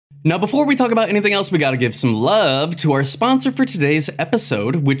Now, before we talk about anything else, we gotta give some love to our sponsor for today's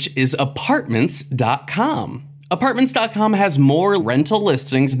episode, which is Apartments.com. Apartments.com has more rental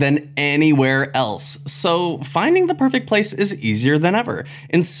listings than anywhere else, so finding the perfect place is easier than ever.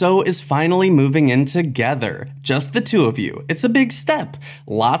 And so is finally moving in together. Just the two of you. It's a big step.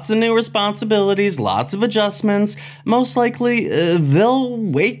 Lots of new responsibilities, lots of adjustments. Most likely, they'll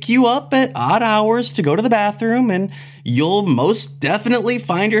wake you up at odd hours to go to the bathroom, and you'll most definitely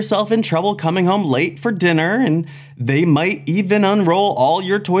find yourself in trouble coming home late for dinner, and they might even unroll all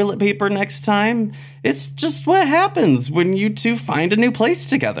your toilet paper next time. It's just what happens when you two find a new place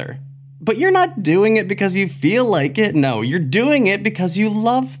together. But you're not doing it because you feel like it. No, you're doing it because you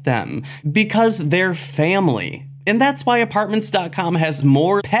love them, because they're family. And that's why Apartments.com has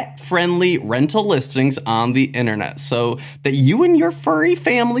more pet-friendly rental listings on the internet, so that you and your furry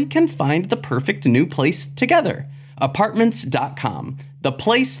family can find the perfect new place together. Apartments.com, the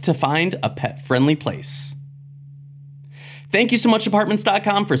place to find a pet-friendly place. Thank you so much,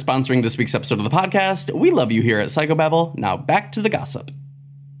 Apartments.com, for sponsoring this week's episode of the podcast. We love you here at Psychobabble. Now back to the gossip.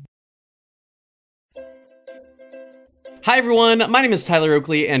 Hi everyone, my name is Tyler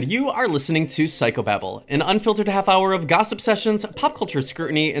Oakley, and you are listening to Psychobabble, an unfiltered half hour of gossip sessions, pop culture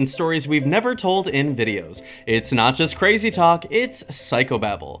scrutiny, and stories we've never told in videos. It's not just crazy talk, it's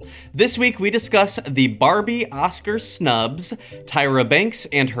Psychobabble. This week we discuss the Barbie Oscar snubs, Tyra Banks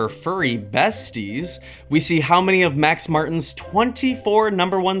and her furry besties. We see how many of Max Martin's 24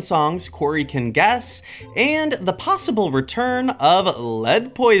 #1 songs Corey can guess, and the possible return of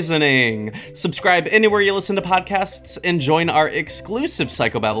lead poisoning. Subscribe anywhere you listen to podcasts, and join our exclusive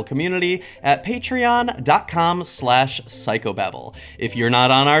Psychobabble community at patreon.com/psychobabble. If you're not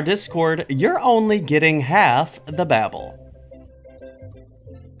on our Discord, you're only getting half the babble.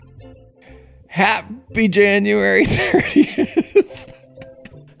 Happy January 30th.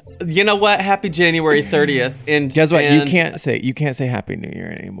 You know what? Happy January 30th. And guess what? You can't say Happy New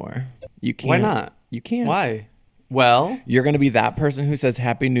Year anymore. You can't. Why not? You can't. Why? Well, you're going to be that person who says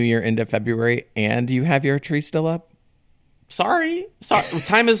Happy New Year into February and you have your tree still up? Sorry.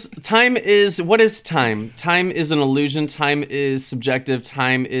 Time is what is time? Time is an illusion. Time is subjective.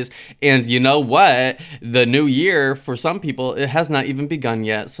 Time is, and you know what? The new year for some people, it has not even begun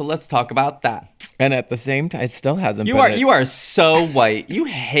yet. So let's talk about that. And at the same time, it still hasn't. You are so white. You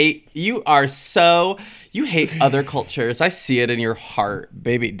hate other cultures. I see it in your heart,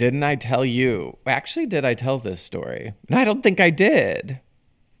 baby. Didn't I tell you? Actually, did I tell this story? No, I don't think I did.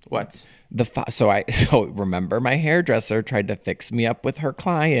 What? So remember, my hairdresser tried to fix me up with her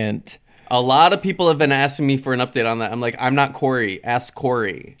client. A lot of people have been asking me for an update on that. I'm like, I'm not Corey. Ask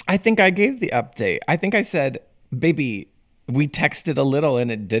Corey. I think I gave the update. I think I said, baby, we texted a little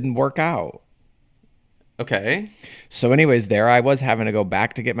and it didn't work out. Okay. So anyways, there I was having to go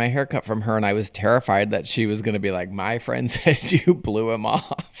back to get my haircut from her, and I was terrified that she was going to be like, my friend said you blew him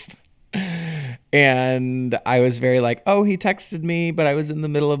off. And I was very like, oh, he texted me, but I was in the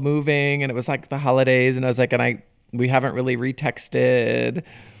middle of moving and it was like the holidays. And I was like, we haven't really retexted.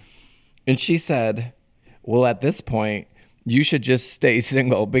 And she said, well, at this point, you should just stay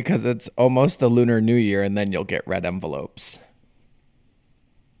single because it's almost the Lunar New Year and then you'll get red envelopes.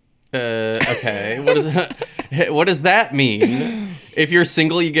 Okay. What does that mean? If you're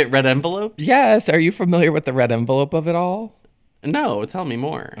single, you get red envelopes? Yes. Are you familiar with the red envelope of it all? No, tell me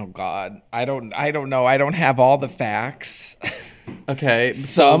more. Oh God, I don't know. I don't have all the facts. Okay.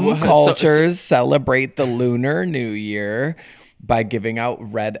 Some cultures celebrate the Lunar New Year by giving out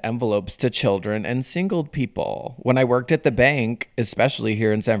red envelopes to children and single people. When I worked at the bank, especially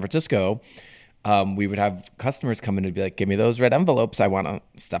here in San Francisco, we would have customers come in and be like, give me those red envelopes. I want to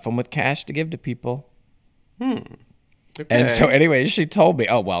stuff them with cash to give to people. Okay. And so anyway, she told me,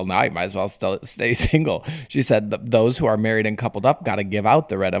 oh, well, now you might as well stay single. She said, those who are married and coupled up got to give out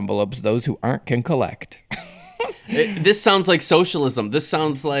the red envelopes. Those who aren't can collect. This sounds like socialism. This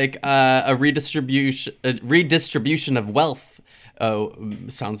sounds like a redistribution of wealth. Oh,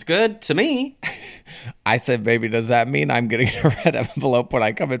 sounds good to me. I said, baby, does that mean I'm getting a red envelope when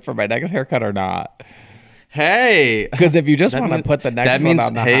I come in for my next haircut or not? Hey. Because if you just want to put the next one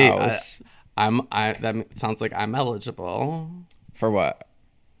on the house. That sounds like I'm eligible. For what?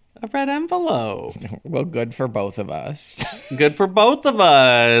 A red envelope. Well, good for both of us. Good for both of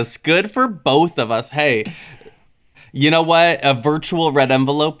us. Good for both of us. Hey, you know what a virtual red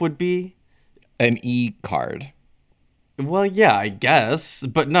envelope would be? An e-card. Well, yeah, I guess.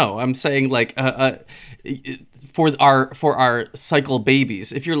 But no, I'm saying like for our cycle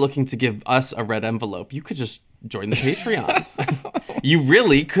babies, if you're looking to give us a red envelope, you could just join the Patreon. You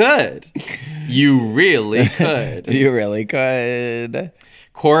really could. You really could. You really could.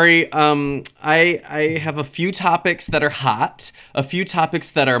 Corey, I have a few topics that are hot, a few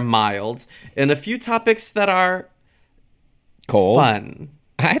topics that are mild, and a few topics that are Cold. fun.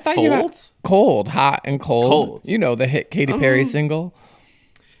 I thought you meant cold, hot and cold. Cold. You know the hit Katy Perry single.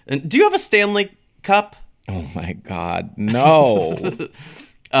 And do you have a Stanley Cup? Oh my God, no!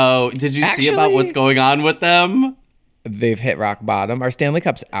 Oh, did you see about what's going on with them? They've hit rock bottom. Are Stanley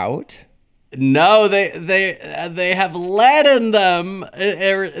Cups out? No, they have lead in them.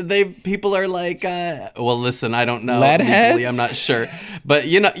 People are like, well, listen, I don't know. Lead heads? I'm not sure, but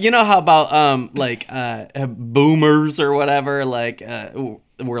you know how about boomers or whatever, like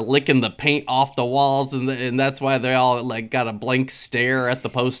we're licking the paint off the walls, and that's why they all like got a blank stare at the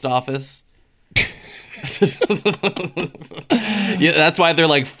post office. Yeah, that's why they're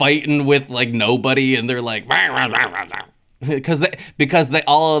like fighting with like nobody, and they're like because they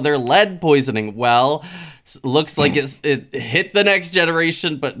all of their lead poisoning. Well, looks like it hit the next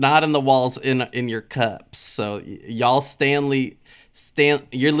generation, but not in the walls in your cups. So y'all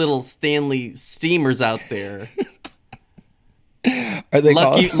your little Stanley steamers out there. Are they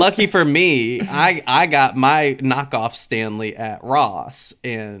lucky for me, I got my knockoff Stanley at Ross,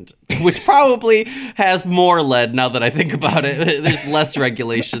 and which probably has more lead now that I think about it. There's less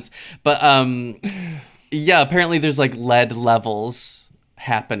regulations, but yeah, apparently there's like lead levels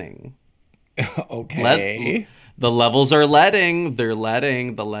happening. Okay. The levels are leading. They're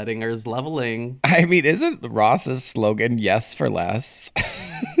leading. The leading is leveling. I mean, isn't Ross's slogan "Yes for less"?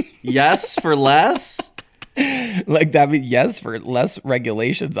 Yes for less. Like that means yes for less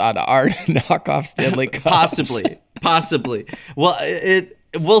regulations on our knockoff Stanley Cups. Possibly. Well,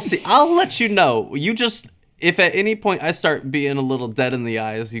 we'll see. I'll let you know. You just, if at any point I start being a little dead in the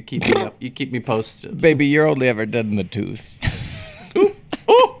eyes, you keep me up. You keep me posted. Baby, you're only ever dead in the tooth. Ooh.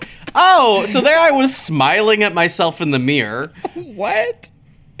 Oh, so there I was smiling at myself in the mirror. What?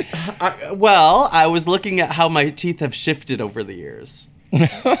 I was looking at how my teeth have shifted over the years.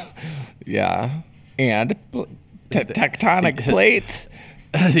 Yeah. And tectonic plates.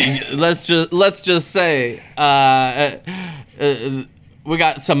 let's just say we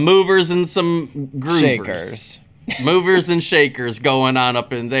got some movers and some groovers. Shakers. Movers and shakers going on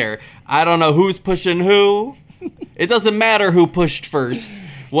up in there. I don't know who's pushing who. It doesn't matter who pushed first.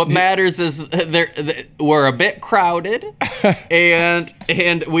 What matters is we're a bit crowded, and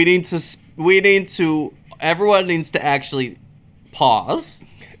we need to everyone needs to actually pause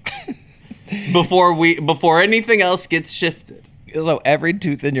before anything else gets shifted. So every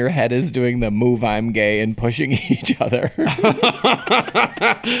tooth in your head is doing the move I'm gay and pushing each other.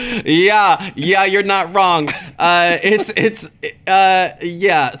 Yeah, you're not wrong.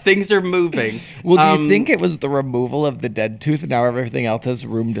 Things are moving. Well, do you think it was the removal of the dead tooth and now everything else has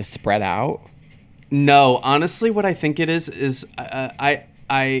room to spread out? No, honestly, what I think it is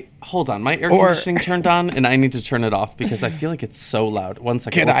I hold on. My air conditioning turned on, and I need to turn it off because I feel like it's so loud. 1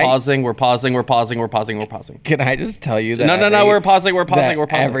 second. We're pausing. Can I just tell you that? No. We're pausing.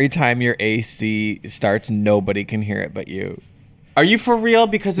 Every time your AC starts, nobody can hear it but you. Are you for real?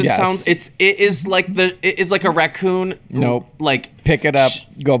 Because it sounds it is like a raccoon. Nope. Like pick it up.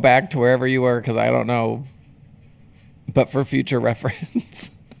 Go back to wherever you were because I don't know. But for future reference,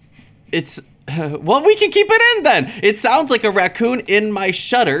 it's. Well, we can keep it in then. It sounds like a raccoon in my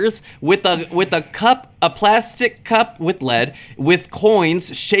shutters with a cup, a plastic cup with lead, with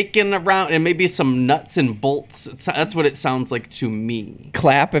coins shaking around, and maybe some nuts and bolts. That's what it sounds like to me.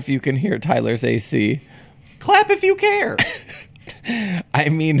 Clap if you can hear Tyler's AC. Clap if you care. I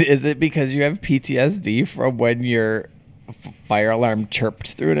mean, is it because you have PTSD from when your fire alarm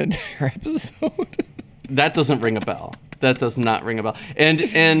chirped through an entire episode? That doesn't ring a bell. That does not ring a bell.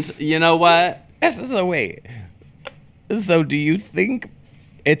 And you know what? So wait. So do you think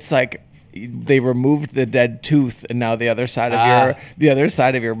it's like they removed the dead tooth and now the other side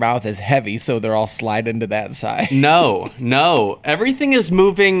of your mouth is heavy, so they're all slide into that side? No. Everything is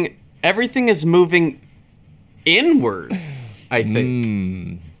moving inward, I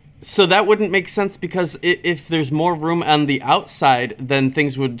think. So that wouldn't make sense because if there's more room on the outside, then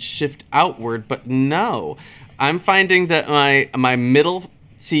things would shift outward. But no, I'm finding that my middle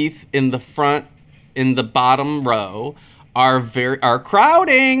teeth in the front, in the bottom row, are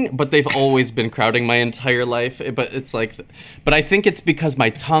crowding. But they've always been crowding my entire life. But I think it's because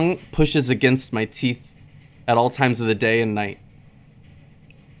my tongue pushes against my teeth at all times of the day and night.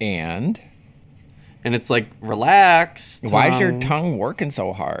 And it's like, relax. Why is your tongue working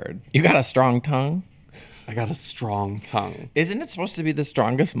so hard? You got a strong tongue? I got a strong tongue. Isn't it supposed to be the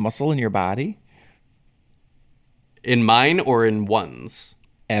strongest muscle in your body? In mine or in one's?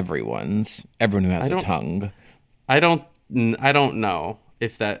 Everyone who has a tongue. I don't know.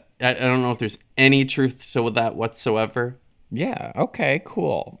 If that, I don't know if there's any truth to that whatsoever. Yeah. Okay.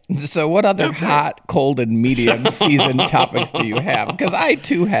 Cool. So, what other hot, cold, and medium season topics do you have? Because I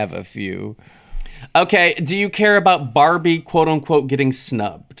too have a few. Okay. Do you care about Barbie, quote unquote, getting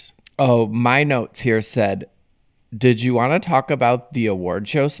snubbed? Oh, my notes here said, "Did you want to talk about the award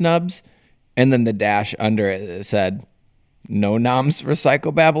show snubs?" And then the dash under it said, "No noms for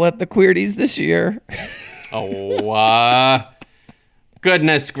Psychobabble at the Queerties this year." Oh,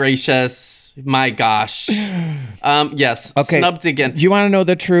 goodness gracious. My gosh. Yes. Okay. Snubbed again. Do you want to know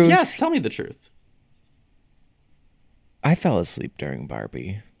the truth? Yes. Tell me the truth. I fell asleep during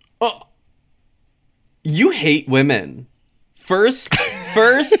Barbie. Oh, you hate women. First,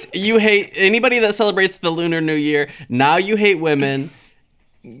 you hate anybody that celebrates the Lunar New Year. Now you hate women.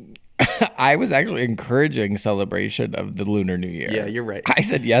 I was actually encouraging celebration of the Lunar New Year. Yeah, you're right. I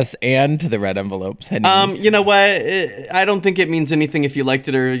said yes and to the red envelopes. You know what? I don't think it means anything if you liked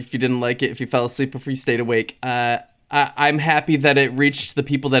it or if you didn't like it, if you fell asleep before you stayed awake. I'm happy that it reached the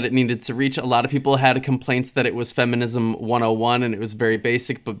people that it needed to reach. A lot of people had complaints that it was Feminism 101 and it was very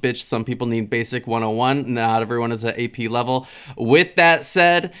basic, but bitch, some people need basic 101. Not everyone is at AP level. With that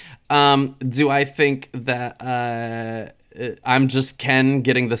said, do I think that I'm Just Ken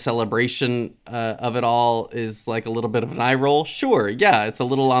getting the celebration of it all is like a little bit of an eye roll? Sure, yeah, it's a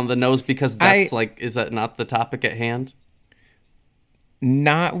little on the nose because that's is that not the topic at hand?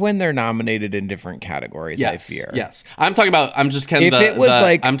 Not when they're nominated in different categories, yes, I fear. Yes. I'm talking about I'm Just Ken.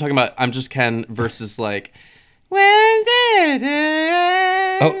 I'm talking about I'm Just Ken versus like when did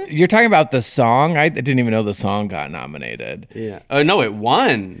it... Oh, you're talking about the song? I didn't even know the song got nominated. Yeah. Oh no, it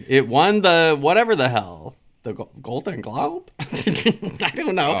won. It won the whatever the hell. The Golden Globe? I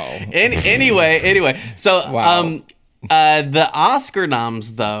don't know. Oh. Anyway. So wow. The Oscar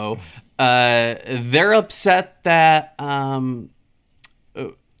noms though, they're upset that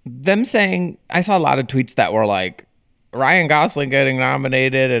them saying, I saw a lot of tweets that were like, Ryan Gosling getting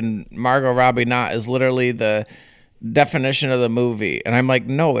nominated and Margot Robbie not is literally the definition of the movie. And I'm like,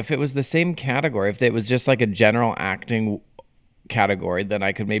 no, if it was the same category, if it was just like a general acting category, then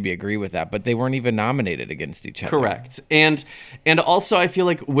I could maybe agree with that. But they weren't even nominated against each other. Correct. And also I feel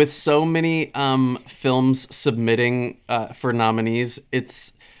like with so many films submitting for nominees,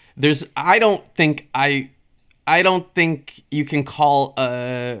 I don't think you can call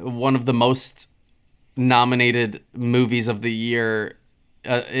one of the most nominated movies of the year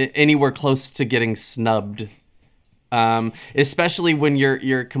anywhere close to getting snubbed. Especially when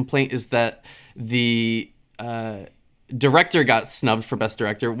your complaint is that the director got snubbed for Best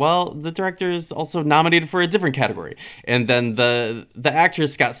Director. Well, the director is also nominated for a different category. And then the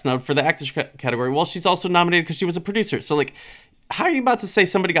actress got snubbed for the actress category. Well, she's also nominated because she was a producer. So, like, how are you about to say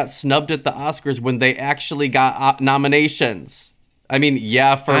somebody got snubbed at the Oscars when they actually got nominations? I mean,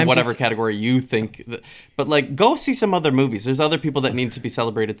 yeah, for whatever category you think. But, like, go see some other movies. There's other people that need to be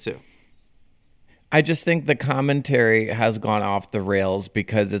celebrated, too. I just think the commentary has gone off the rails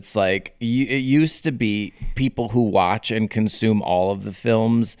because it's like it used to be people who watch and consume all of the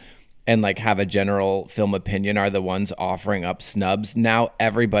films and like have a general film opinion are the ones offering up snubs. Now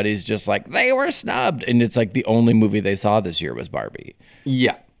everybody's just like, they were snubbed. And it's like the only movie they saw this year was Barbie.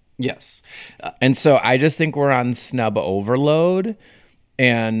 Yeah. Yes. And so I just think we're on snub overload.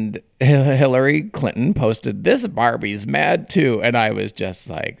 And Hillary Clinton posted, "This Barbie's mad too," and I was just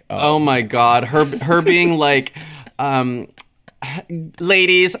like, "Oh my God!" Her being like,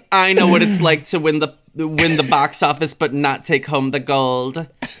 "Ladies, I know what it's like to win the box office, but not take home the gold."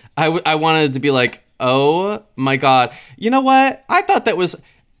 I wanted to be like, "Oh my God!" You know what? I thought that was.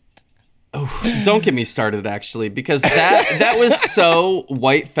 Oh, don't get me started, actually, because that was so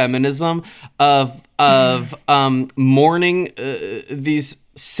white feminism of mourning these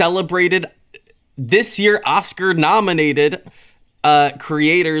celebrated this year Oscar nominated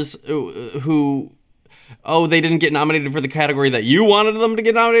creators who they didn't get nominated for the category that you wanted them to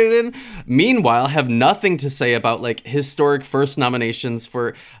get nominated in. Meanwhile, have nothing to say about like historic first nominations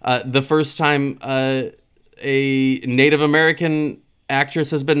for the first time a Native American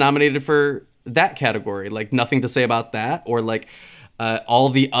actress has been nominated for that category. Like nothing to say about that, or like all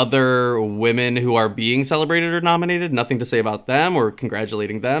the other women who are being celebrated or nominated, nothing to say about them or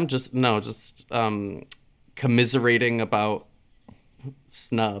congratulating them. Just commiserating about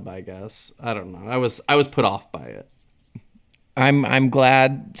snub, I guess. I don't know. I was put off by it. I'm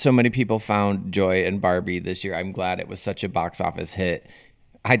glad so many people found joy in Barbie this year. I'm glad it was such a box office hit.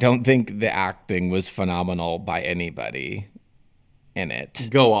 I don't think the acting was phenomenal by anybody in it.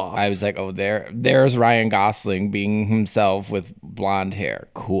 Go off. I was like, oh, there's Ryan Gosling being himself with blonde hair.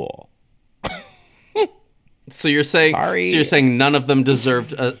 Cool. So you're saying Sorry. So you're saying none of them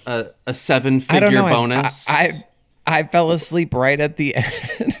deserved a I don't seven-figure know. bonus? I fell asleep right at the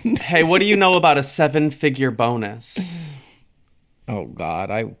end. Hey, what do you know about a seven-figure bonus? Oh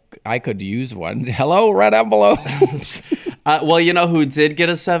God, I could use one. Hello, red envelopes. Well, you know who did get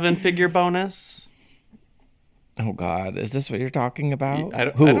a seven-figure bonus? Oh God, is this what you're talking about? I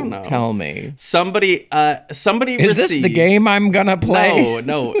Who? don't know. Tell me. Somebody Is received... this the game I'm gonna play?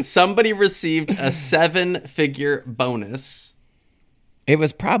 No. Somebody received a seven-figure bonus It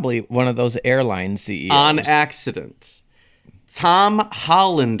was probably one of those airline CEOs. on accident. Tom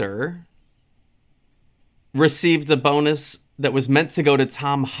Hollander received a bonus that was meant to go to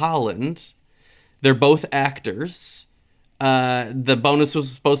Tom Holland. They're both actors. The bonus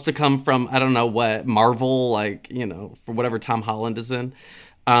was supposed to come from, I don't know what, Marvel, like, you know, for whatever Tom Holland is in.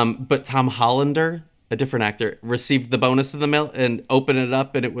 But Tom Hollander, a different actor, received the bonus in the mail and opened it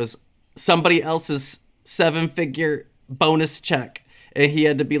up, and it was somebody else's seven-figure bonus check. And he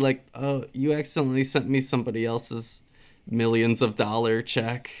had to be like, oh, you accidentally sent me somebody else's millions of dollar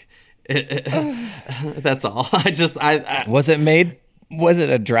check. That's all. Was it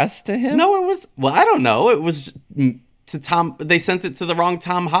addressed to him? No, it was, well, I don't know. It was to Tom. They sent it to the wrong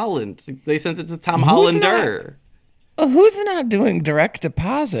Tom Holland. They sent it to Tom Hollander. Who's not doing direct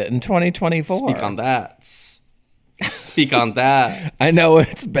deposit in 2024? Speak on that. Speak on that. I know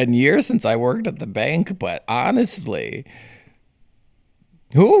it's been years since I worked at the bank, but honestly,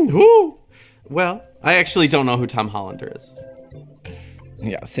 who? Well, I actually don't know who Tom Hollander is.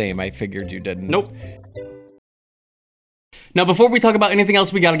 Yeah, same. I figured you didn't. Nope. Now, before we talk about anything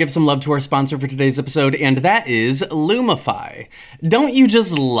else, we gotta give some love to our sponsor for today's episode, and that is Lumify. Don't you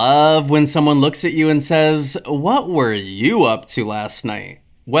just love when someone looks at you and says, "What were you up to last night?"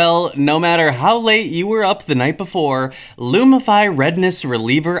 Well, no matter how late you were up the night before, Lumify Redness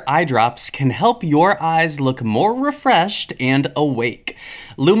Reliever Eye Drops can help your eyes look more refreshed and awake.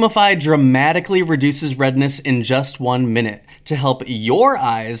 Lumify dramatically reduces redness in just 1 minute to help your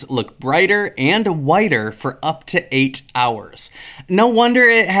eyes look brighter and whiter for up to 8 hours. No wonder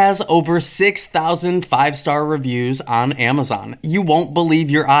it has over 6,000 5-star reviews on Amazon. You won't believe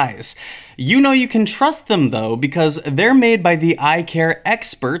your eyes. You know you can trust them though, because they're made by the eye care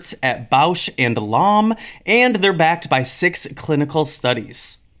experts at Bausch & Lomb, and they're backed by 6 clinical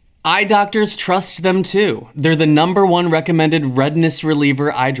studies. Eye doctors trust them too. They're the #1 recommended redness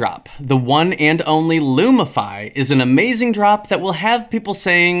reliever eye drop. The one and only Lumify is an amazing drop that will have people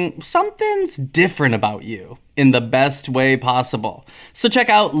saying something's different about you in the best way possible. So check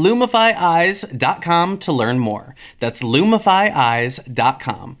out LumifyEyes.com to learn more. That's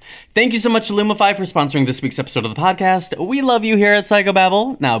LumifyEyes.com. Thank you so much, Lumify, for sponsoring this week's episode of the podcast. We love you here at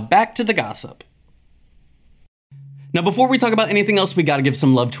Psychobabble. Now back to the gossip. Now, before we talk about anything else, we gotta give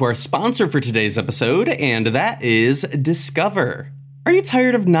some love to our sponsor for today's episode, and that is Discover. Are you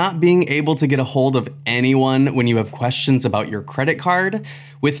tired of not being able to get a hold of anyone when you have questions about your credit card?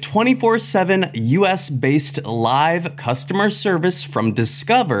 With 24/7 US-based live customer service from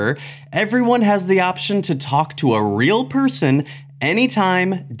Discover, everyone has the option to talk to a real person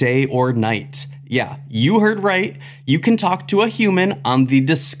anytime, day or night. Yeah, you heard right. You can talk to a human on the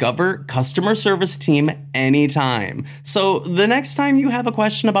Discover customer service team anytime. So the next time you have a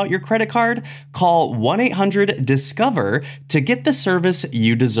question about your credit card, call 1-800-DISCOVER to get the service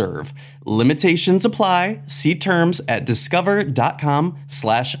you deserve. Limitations apply. See terms at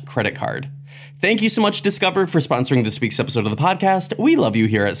discover.com/creditcard. Thank you so much, Discover, for sponsoring this week's episode of the podcast. We love you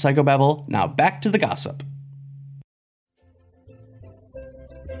here at Psychobabble. Now back to the gossip.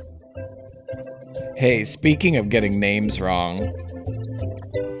 Hey, speaking of getting names wrong,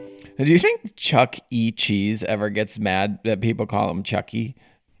 do you think Chuck E. Cheese ever gets mad that people call him Chucky?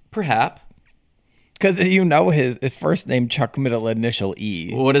 Perhaps. Because you know his first name, Chuck, middle initial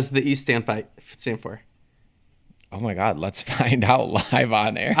E. What does the E stand for? Oh my God, let's find out live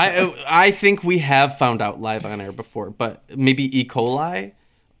on air. I think we have found out live on air before, but maybe E. coli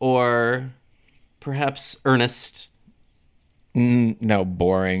or perhaps Ernest. No,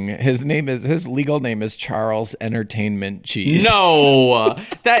 boring. His legal name is Charles Entertainment Cheese. No,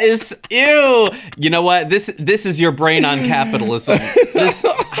 that is ew. You know what? This is your brain on capitalism. This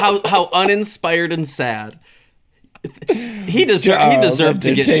how uninspired and sad. He deserved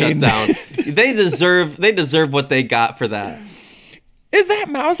to get shut down. They deserve what they got for that. Is that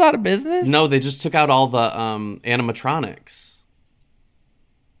mouse out of business? No, they just took out all the animatronics.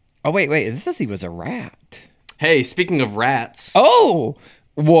 Oh wait. This says he was a rat. Hey, speaking of rats. Oh!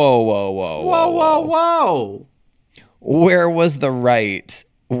 Whoa. Whoa. Where was the right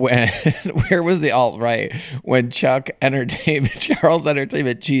when where was the alt-right when Charles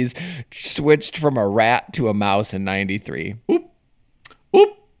Entertainment Cheese switched from a rat to a mouse in 93? Oop.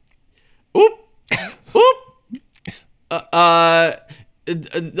 Oop. Oop. Oop.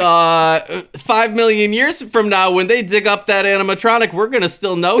 5 million years from now, when they dig up that animatronic, we're gonna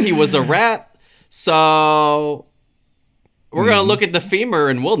still know he was a rat. So we're gonna look at the femur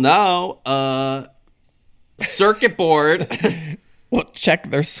and we'll know. Circuit board. Well, check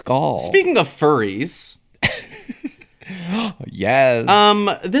their skull. Speaking of furries,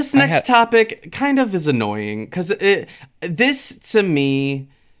 yes. This next topic kind of is annoying because this to me.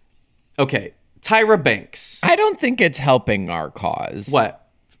 Okay, Tyra Banks. I don't think it's helping our cause. What?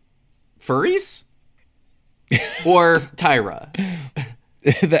 Furries? Or Tyra?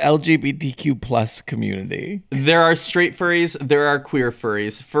 The LGBTQ plus community. There are straight furries. There are queer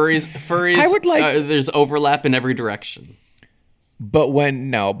furries. Furries. I would like. There's overlap in every direction. But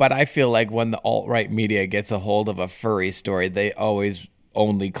I feel like when the alt-right media gets a hold of a furry story, they always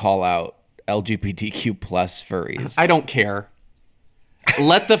only call out LGBTQ plus furries. I don't care.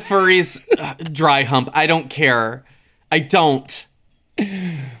 Let the furries dry hump. I don't care. I don't.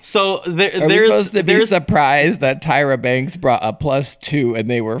 So there's supposed to be surprised that Tyra Banks brought a +2 and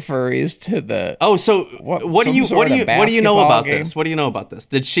they were furries to the. Oh, so what do you know about game? this? What do you know about this?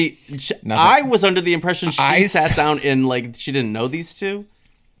 Did she Nothing. I was under the impression she sat down and like she didn't know these two,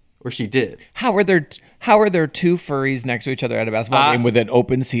 or she did. How are there two furries next to each other at a basketball game with an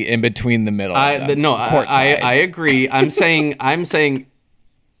open seat in between the middle? I agree. I'm saying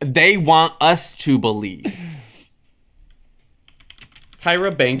they want us to believe.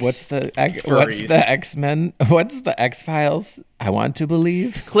 Tyra Banks. What's the X-Men? What's the X-Files? I want to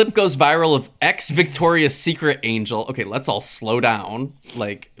believe. Clip goes viral of ex-Victoria's Secret angel. Okay, let's all slow down.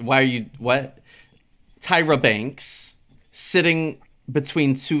 Like, why are you... What? Tyra Banks sitting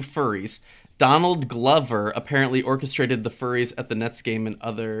between two furries. Donald Glover apparently orchestrated the furries at the Nets game and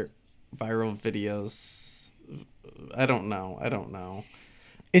other viral videos. I don't know.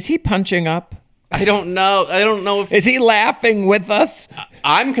 Is he punching up? I don't know if... Is he laughing with us?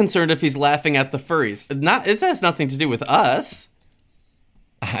 I'm concerned if he's laughing at the furries. It has nothing to do with us.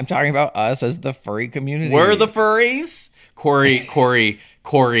 I'm talking about us as the furry community. We're the furries? Corey. F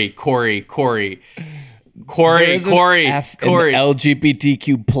in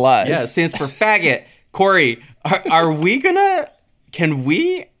LGBTQ plus. Yeah, it stands for faggot. Corey, are we gonna... Can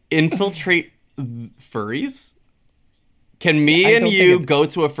we infiltrate furries? Can me and you go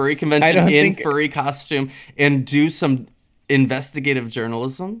to a furry convention in furry costume and do some investigative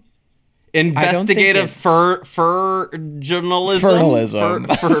journalism? Investigative fur journalism? Fernalism.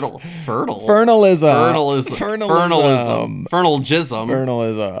 Fernalism.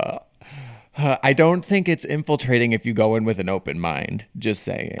 I don't think it's infiltrating if you go in with an open mind. Just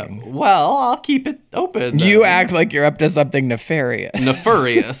saying. Well, I'll keep it open. Then. You act like you're up to something nefarious.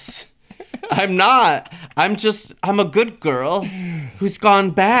 Nefarious. I'm not. I'm a good girl who's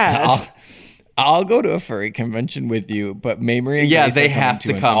gone bad. I'll go to a furry convention with you, but Mamrie and Grace they have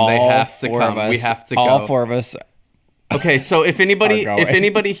to come. They have to come. We have to go. All four of us. Okay, so if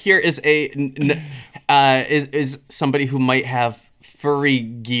anybody here is is somebody who might have furry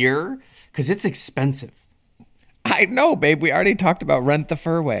gear, because it's expensive. I know, babe. We already talked about Rent the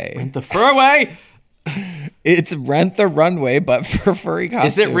Furway. Rent the Furway. It's Rent the Runway, but for furry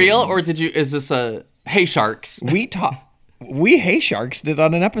costumes. Is it real, or is this a Hey Sharks? We Hey Sharks did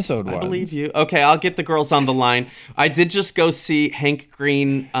on an episode once. I believe you. Okay, I'll get the girls on the line. I did just go see Hank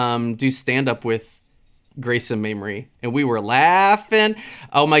Green do stand-up with Grace and Mamrie, and we were laughing.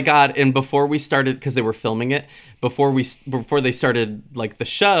 Oh my God. And before we started, because they were filming it, before they started like the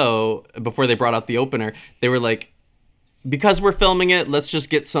show, before they brought out the opener, they were like, because we're filming it, let's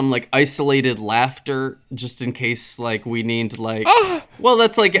just get some like isolated laughter just in case like we need like well,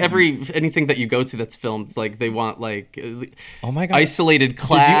 that's like anything that you go to that's filmed, like they want like oh my God, isolated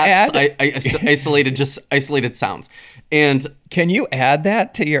claps. Isolated sounds. And can you add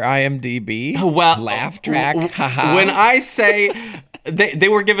that to your IMDb? Well, laugh track. When I say they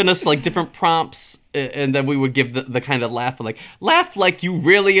were giving us like different prompts, and then we would give the kind of laugh like you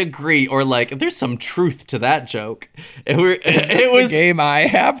really agree, or like there's some truth to that joke. It was the game I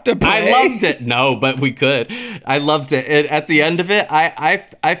have to play. I loved it. No, but we could. I loved it. And at the end of it,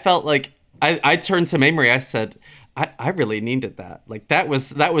 I felt like I turned to Mamrie. I said, I really needed that. Like that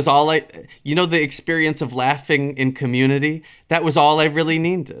was all the experience of laughing in community. That was all I really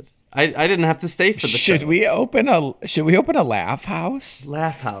needed. I didn't have to stay for the show. Should we open a laugh house?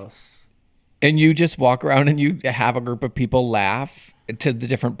 Laugh house. And you just walk around and you have a group of people laugh to the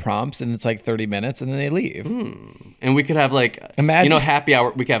different prompts, and it's like 30 minutes, and then they leave. And we could have like, Imagine- happy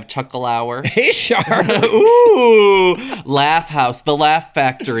hour. We could have chuckle hour. Hey, Shark. Ooh, Laugh House, the Laugh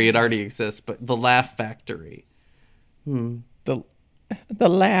Factory. It already exists, but the Laugh Factory, the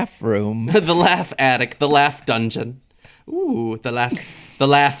laugh room. the Laugh Attic, the Laugh Dungeon. Ooh, the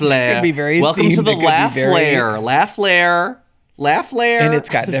Laugh Lair. Could be very Welcome to themed. the It could be Laugh very- Lair. Laugh Lair. Laugh Lair. And it's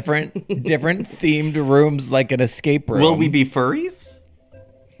got different themed rooms, like an escape room. Will we be furries?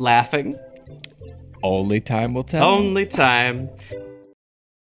 Laughing. Only time will tell. Only time.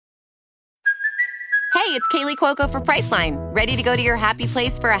 Hey, it's Kaylee Cuoco for Priceline. Ready to go to your happy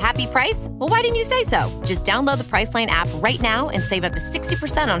place for a happy price? Well, why didn't you say so? Just download the Priceline app right now and save up to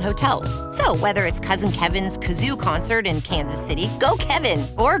 60% on hotels. So whether it's Cousin Kevin's Kazoo Concert in Kansas City, go Kevin,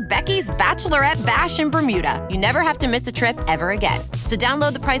 or Becky's Bachelorette Bash in Bermuda, you never have to miss a trip ever again. So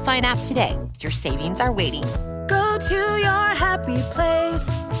download the Priceline app today. Your savings are waiting. Go to your happy place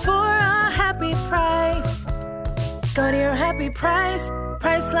for a happy price. Go to your happy price,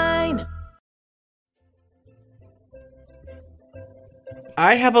 Priceline.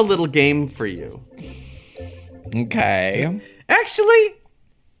 I have a little game for you. Okay. Actually,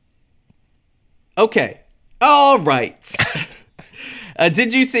 okay. All right.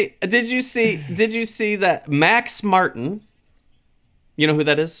 Did you see that Max Martin? You know who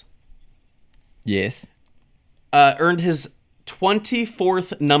that is? Yes. Earned his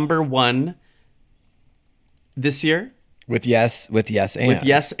 24th number one this year. With yes and. With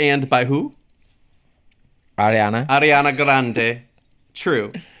Yes and by who? Ariana. Ariana Grande.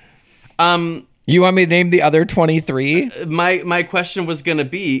 True. You want me to name the other 23? My question was gonna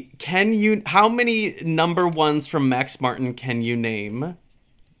be, how many number ones from Max Martin can you name?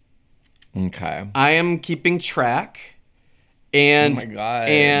 Okay. I am keeping track. And Oh my God.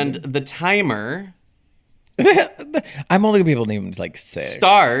 and the timer I'm only gonna be able to name like 6.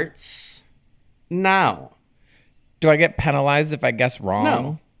 starts now. Do I get penalized if I guess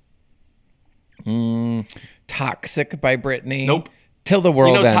wrong? No. Toxic by Britney. Nope. Till the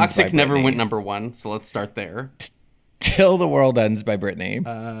World Ends. Toxic by never Britney. went number one, so let's start there. Till the World Ends by Britney.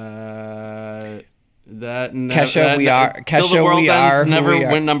 Kesha, Kesha, Till the World We Ends Are Who never We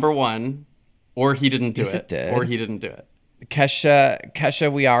Are. went number one, or he didn't do Yes, it did. or he didn't do it.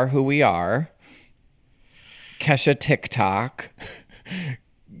 Kesha, We Are Who We Are. Kesha, TikTok.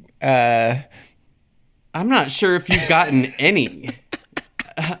 I'm not sure if you've gotten any.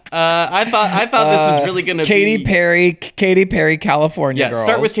 I thought this was really gonna Katy be Perry, California Yeah, Girls.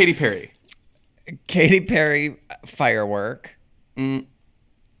 start with Katy Perry. Katy Perry, Firework.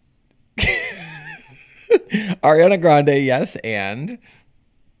 Ariana Grande, yes, and.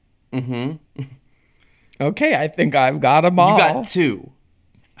 Okay, I think I've got them all. You got 2.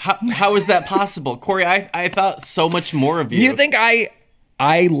 How is that possible, Corey? I thought so much more of you. You think I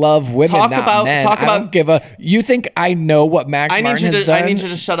love women, Talk not about- men. talk I don't about- give a. You think I know what Max I need Martin you has to done? I need you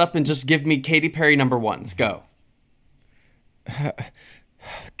to shut up and just give me Katy Perry number ones. Go.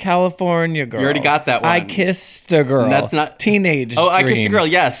 California Girl. You already got that one. I Kissed a Girl. That's not Teenage Oh, Dream. I Kissed a Girl.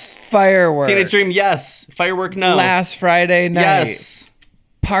 Yes. Firework. Teenage Dream. Yes. Firework. No. Last Friday night. Yes.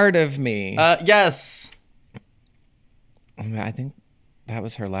 Part of Me. Yes. I think that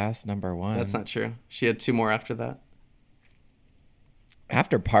was her last number one. That's not true. She had 2 more after that.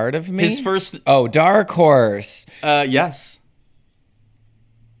 After Part of Me? His first. Oh, Dark Horse. Yes.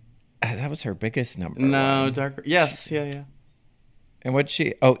 That was her biggest number No. one. Darker. Yes. Yeah. And what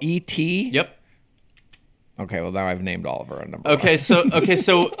she... Oh, E.T.? Yep. Okay, well, now I've named all of her number Okay. So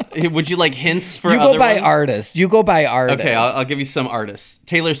would you like hints for You other go by ones? artist. You go by artist. Okay. I'll give you some artists.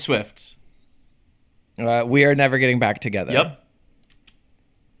 Taylor Swift. We Are Never Getting Back Together. Yep.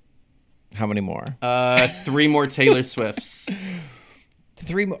 How many more? 3 more Taylor Swifts.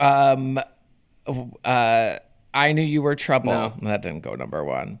 3 more. I Knew You Were Trouble. No. That didn't go number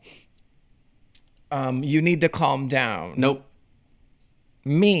one. You Need to Calm Down. Nope.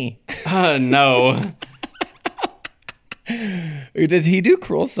 Me. No. Did he do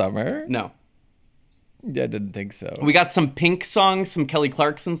Cruel Summer? No. Yeah, I didn't think so. We got some Pink songs, some Kelly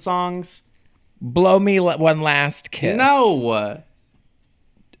Clarkson songs. Blow Me One Last Kiss. No.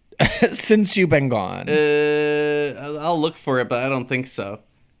 Since You've Been Gone. I'll look for it, but I don't think so.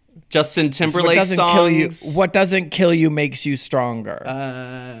 Justin what Timberlake doesn't songs. kill you? What doesn't kill you makes you stronger.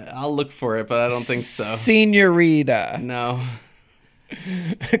 I'll look for it, but I don't think so. Senorita. No.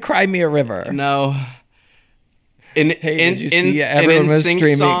 Cry Me a River. No. Did you see everyone was NSYNC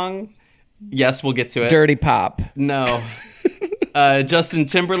streaming? song. Yes, we'll get to it. Dirty Pop. No. Justin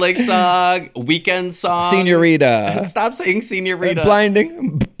Timberlake song. Weekend song. Senorita. Stop saying Senorita.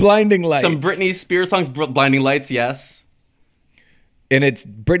 Blinding Lights. Some Britney Spears songs. Blinding Lights. Yes. And it's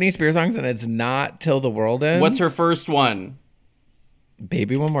Britney Spears songs, and it's not Till the World Ends. What's her first one?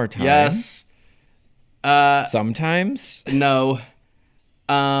 Baby One More Time? Yes. Sometimes? No.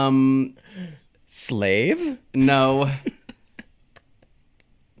 Slave? No.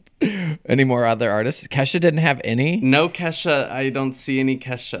 Any more other artists? Kesha didn't have any? No Kesha. I don't see any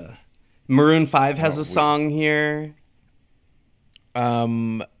Kesha. Maroon 5 has a song here.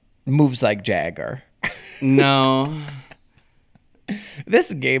 Moves Like Jagger. No.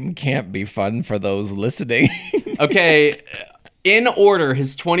 This game can't be fun for those listening. Okay. In order,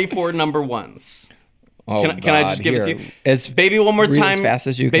 his 24 number ones. Oh, Can I just give it to you? Baby One More Time. As fast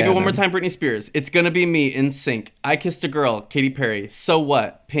as you Baby can. One More Time, Britney Spears. It's Gonna Be Me, In Sync. I Kissed a Girl, Katy Perry. So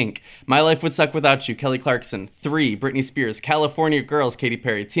What, Pink. My Life Would Suck Without You, Kelly Clarkson. 3, Britney Spears. California Girls, Katy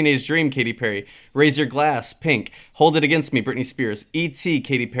Perry. Teenage Dream, Katy Perry. Raise Your Glass, Pink. Hold It Against Me, Britney Spears. E.T.,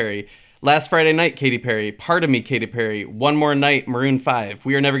 Katy Perry. Last Friday Night, Katy Perry. Part of Me, Katy Perry. One More Night, Maroon 5.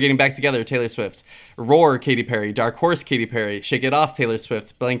 We Are Never Getting Back Together, Taylor Swift. Roar, Katy Perry. Dark Horse, Katy Perry. Shake It Off, Taylor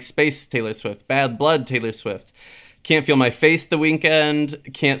Swift. Blank Space, Taylor Swift. Bad Blood, Taylor Swift. Can't Feel My Face, The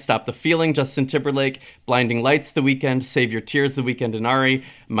Weeknd. Can't Stop the Feeling, Justin Timberlake. Blinding Lights, The Weeknd. Save Your Tears, The Weeknd and Ari.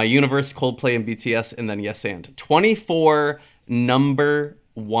 My Universe, Coldplay and BTS. And then Yes and. 24 number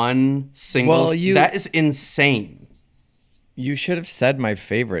one singles. Well, that is insane. You should have said my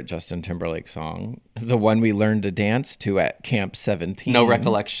favorite Justin Timberlake song, the one we learned to dance to at Camp 17. No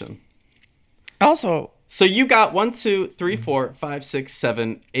recollection. Also, so you got 1, 2, 3, 4, 5, 6,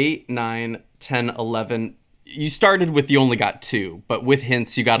 7, 8, 9, 10, 11. You started with you only got 2, but with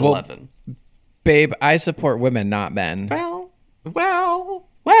hints you got 11. Babe, I support women, not men. Well,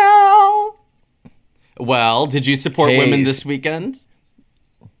 did you support women this weekend?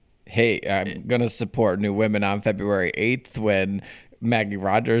 Hey, I'm going to support new women on February 8th when Maggie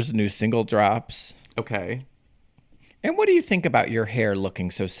Rogers' new single drops. Okay. And what do you think about your hair looking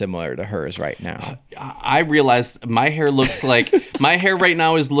so similar to hers right now? I realized my hair looks like my hair right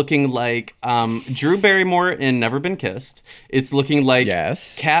now is looking like Drew Barrymore in Never Been Kissed. It's looking like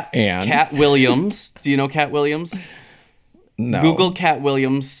Cat Williams. Do you know Cat Williams? No. Google Cat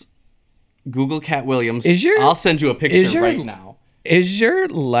Williams. I'll send you a picture right now. Is your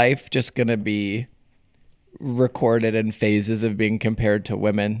life just going to be recorded in phases of being compared to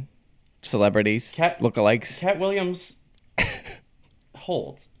women? Celebrities, lookalikes. Cat Williams.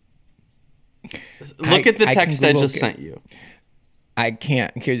 Hold. Look at the text I just sent you. I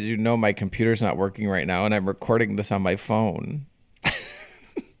can't because you know my computer's not working right now, and I'm recording this on my phone.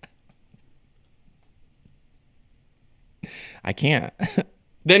 I can't.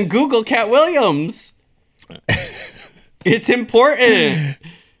 Then Google Cat Williams. It's important.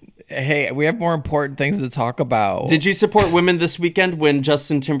 Hey, we have more important things to talk about. Did you support women this weekend when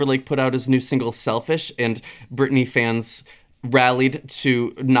Justin Timberlake put out his new single Selfish and Britney fans rallied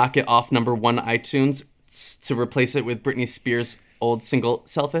to knock it off number 1 iTunes to replace it with Britney Spears' old single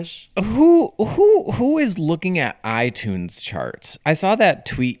Selfish? Who is looking at iTunes charts? I saw that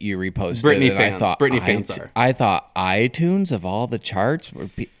tweet you reposted. Britney fans. Britney fans are. I thought iTunes of all the charts,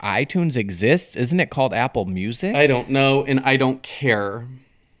 iTunes exists. Isn't it called Apple Music? I don't know, and I don't care.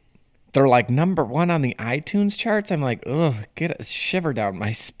 They're like number 1 on the iTunes charts. I'm like, ugh, get a shiver down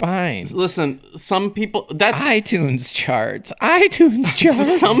my spine. Listen, some people iTunes charts.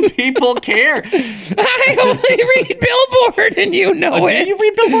 Some people care. I only read Billboard, and you know it. Do you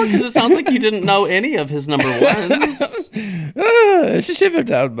read Billboard? Because it sounds like you didn't know any of his number ones. Shiver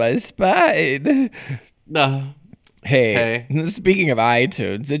down my spine. Hey, speaking of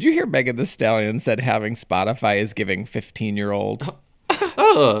iTunes, did you hear Megan Thee Stallion said having Spotify is giving 15-year-old?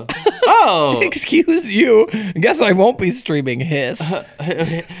 Oh. Excuse you. Guess I won't be streaming Hiss.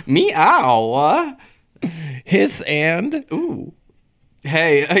 Meow. Hiss and ooh.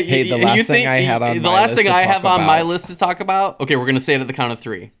 Hey, the last thing I have on my list to talk about. Okay, we're gonna say it at the count of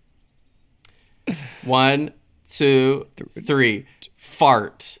 3. 1, 2, 3.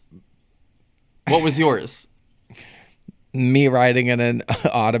 Fart. What was yours? Me riding in an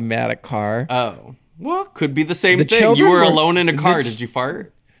automatic car. Oh. Well, could be the same thing. You were alone in a car. Did you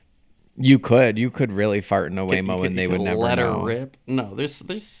fart? You could really fart in a Waymo and they would never let know. Her rip. No,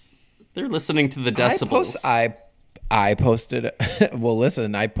 they're listening to the decibels. I posted. Well,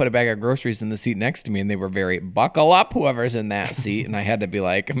 listen, I put a bag of groceries in the seat next to me, and they were very buckle up. Whoever's in that seat, and I had to be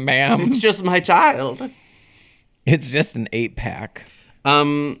like, "Ma'am, it's just my child. It's just an 8-pack."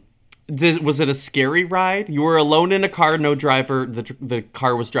 Was it a scary ride? You were alone in a car, no driver. The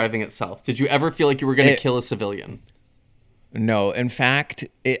car was driving itself. Did you ever feel like you were going to kill a civilian? No. In fact,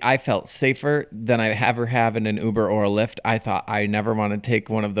 I felt safer than I ever have in an Uber or a Lyft. I thought I never want to take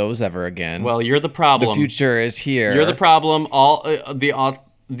one of those ever again. Well, you're the problem. The future is here. You're the problem. All the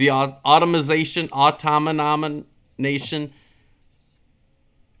automation.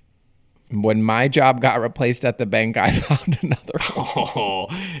 When my job got replaced at the bank, I found another one. Oh,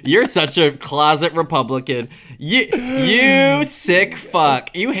 you're such a closet Republican. You sick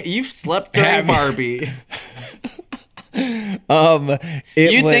fuck. You've slept during Barbie. You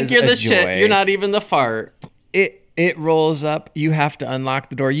think you're the shit. You're not even the fart. It rolls up. You have to unlock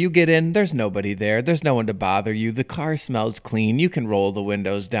the door. You get in. There's nobody there. There's no one to bother you. The car smells clean. You can roll the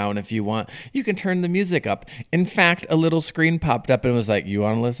windows down if you want. You can turn the music up. In fact, a little screen popped up and was like, you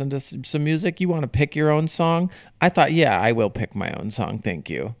want to listen to some music? You want to pick your own song? I thought, yeah, I will pick my own song. Thank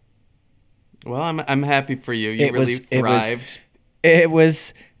you. Well, I'm happy for you. You really thrived. It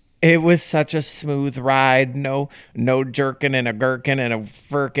was such a smooth ride. No jerking and a gherkin and a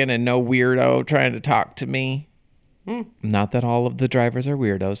firkin and no weirdo trying to talk to me. Not that all of the drivers are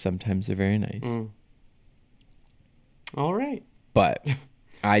weirdos. Sometimes they're very nice. All right. But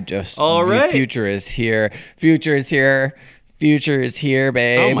I just... All right. The future is here. Future is here. Future is here,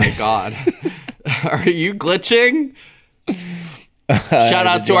 babe. Oh, my God. Are you glitching? Shout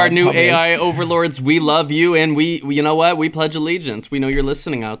out to our new AI overlords. We love you, and we you know what? We pledge allegiance. We know you're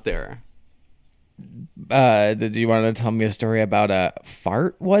listening out there. Did you want to tell me a story about a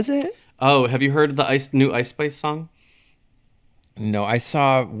fart, was it? Oh, have you heard the new Ice Spice song? No, I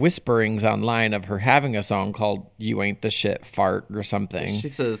saw whisperings online of her having a song called You Ain't the Shit Fart or something. She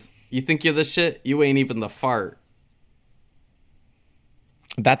says, you think you're the shit? You ain't even the fart.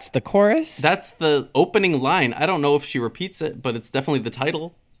 That's the chorus? That's the opening line. I don't know if she repeats it, but it's definitely the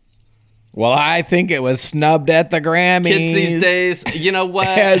title. Well, I think it was snubbed at the Grammys. Kids these days, you know what?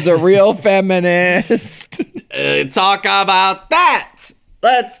 As a real feminist. Talk about that.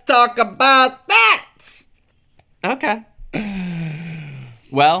 Let's talk about that. Okay.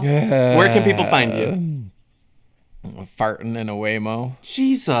 Well, where can people find you? Farting in a Waymo.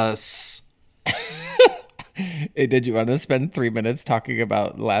 Jesus. Hey, did you want to spend 3 minutes talking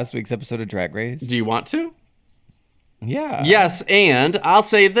about last week's episode of Drag Race? Do you want to? Yeah. Yes, and I'll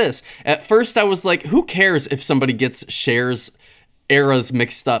say this. At first, I was like, who cares if somebody gets Cher's eras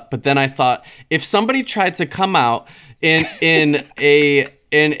mixed up? But then I thought, if somebody tried to come out in a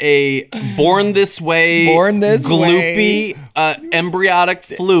born this way, gloopy, embryonic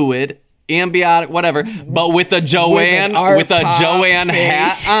fluid, ambiotic, whatever, but with a Joanne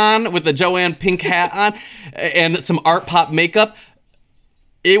hat on, with a Joanne pink hat on, and some art pop makeup,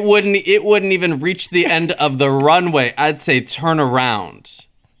 it wouldn't even reach the end of the runway. I'd say turn around.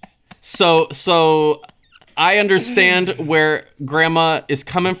 So I understand where Grandma is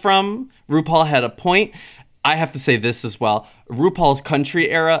coming from. RuPaul had a point. I have to say this as well. RuPaul's country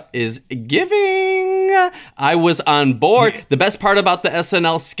era is giving. I was on board. The best part about the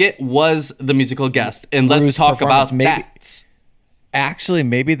SNL skit was the musical guest. And let's talk about that. Actually,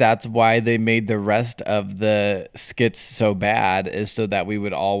 maybe that's why they made the rest of the skits so bad, is so that we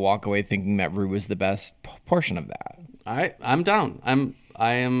would all walk away thinking that Ru was the best portion of that. I'm down.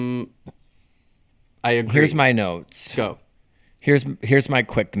 I agree. Here's my notes. Go. Here's my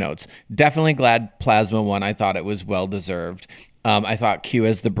quick notes. Definitely glad Plasma won. I thought it was well deserved. I thought Q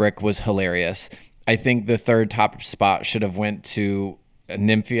as the Brick was hilarious. I think the third top spot should have went to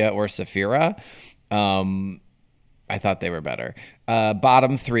Nymphia or Saphira. I thought they were better.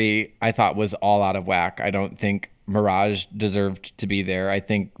 Bottom three, I thought was all out of whack. I don't think Mirage deserved to be there. I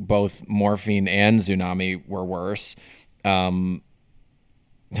think both Morphine and Tsunami were worse.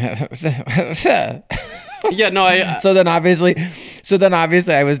 Yeah, no, So then obviously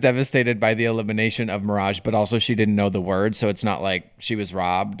I was devastated by the elimination of Mirage, but also she didn't know the words, so it's not like she was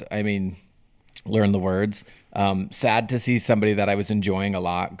robbed. I mean, learn the words. Sad to see somebody that I was enjoying a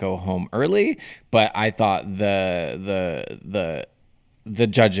lot go home early, but I thought the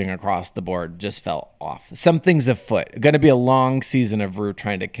judging across the board just fell off. Something's afoot. Going to be a long season of Ru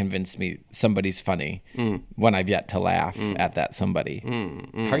trying to convince me somebody's funny when I've yet to laugh at that somebody.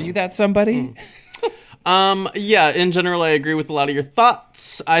 Are you that somebody? Yeah, in general, I agree with a lot of your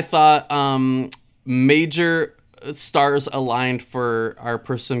thoughts. I thought major stars aligned for our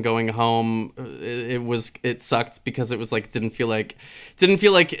person going home. It sucked because it was like didn't feel like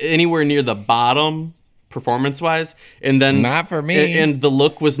anywhere near the bottom performance wise, and then not for me. And the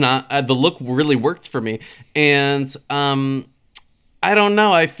look was not. The look really worked for me, and I don't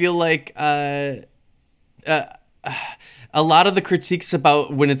know. I feel like a lot of the critiques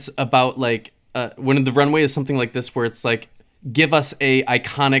about when it's about like. When the runway is something like this, where it's like, give us a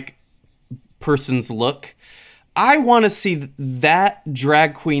iconic person's look. I want to see that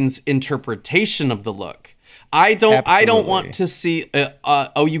drag queen's interpretation of the look. I don't want to see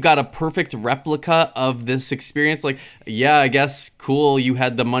you got a perfect replica of this experience. Like, yeah, I guess cool, you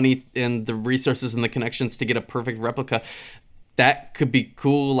had the money and the resources and the connections to get a perfect replica. That could be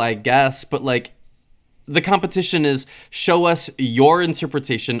cool, I guess, but like the competition is show us your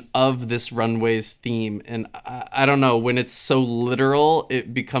interpretation of this runway's theme. And I don't know, when it's so literal,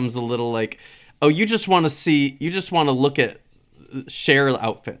 it becomes a little like, oh, you just want to look at Cher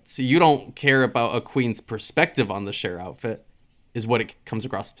outfits. You don't care about a queen's perspective on the Cher outfit, is what it comes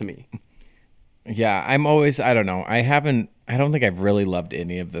across to me. Yeah, I don't know. I don't think I've really loved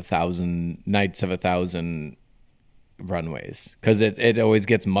any of the 1,000 Nights of 1,000 runways, because it always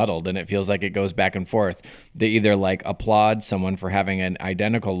gets muddled and it feels like it goes back and forth. They either like applaud someone for having an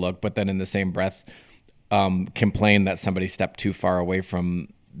identical look, but then in the same breath complain that somebody stepped too far away from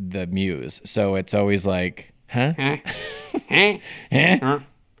the muse. So it's always like, huh?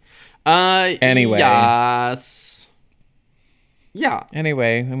 Anyway. Yes. Yeah.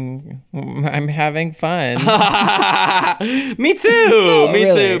 Anyway, I'm having fun. Me too.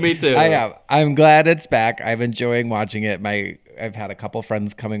 Me too. I'm glad it's back. I'm enjoying watching it. I've had a couple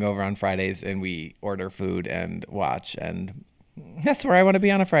friends coming over on Fridays and we order food and watch, and that's where I want to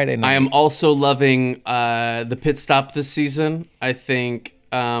be on a Friday night. I am also loving the pit stop this season. I think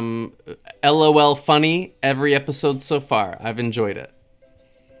LOL funny every episode so far. I've enjoyed it.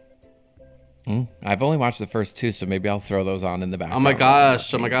 I've only watched the first 2, so maybe I'll throw those on in the background.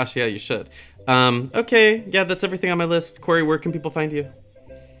 Oh my gosh, yeah, you should. Okay, yeah, that's everything on my list. Corey, where can people find you?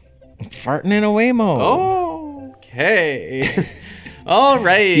 Farting in a Waymo. Okay. All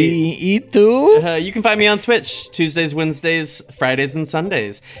right. Eat too? You can find me on Twitch Tuesdays, Wednesdays, Fridays, and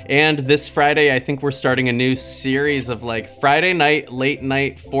Sundays. And this Friday, I think we're starting a new series of like Friday night, late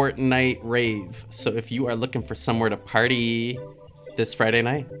night, Fortnite rave. So if you are looking for somewhere to party this Friday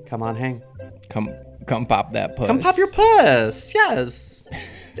night, come on, hang. Come pop that puss. Come pop your puss. Yes.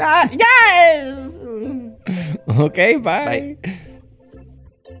 Yes. Okay, bye. Bye.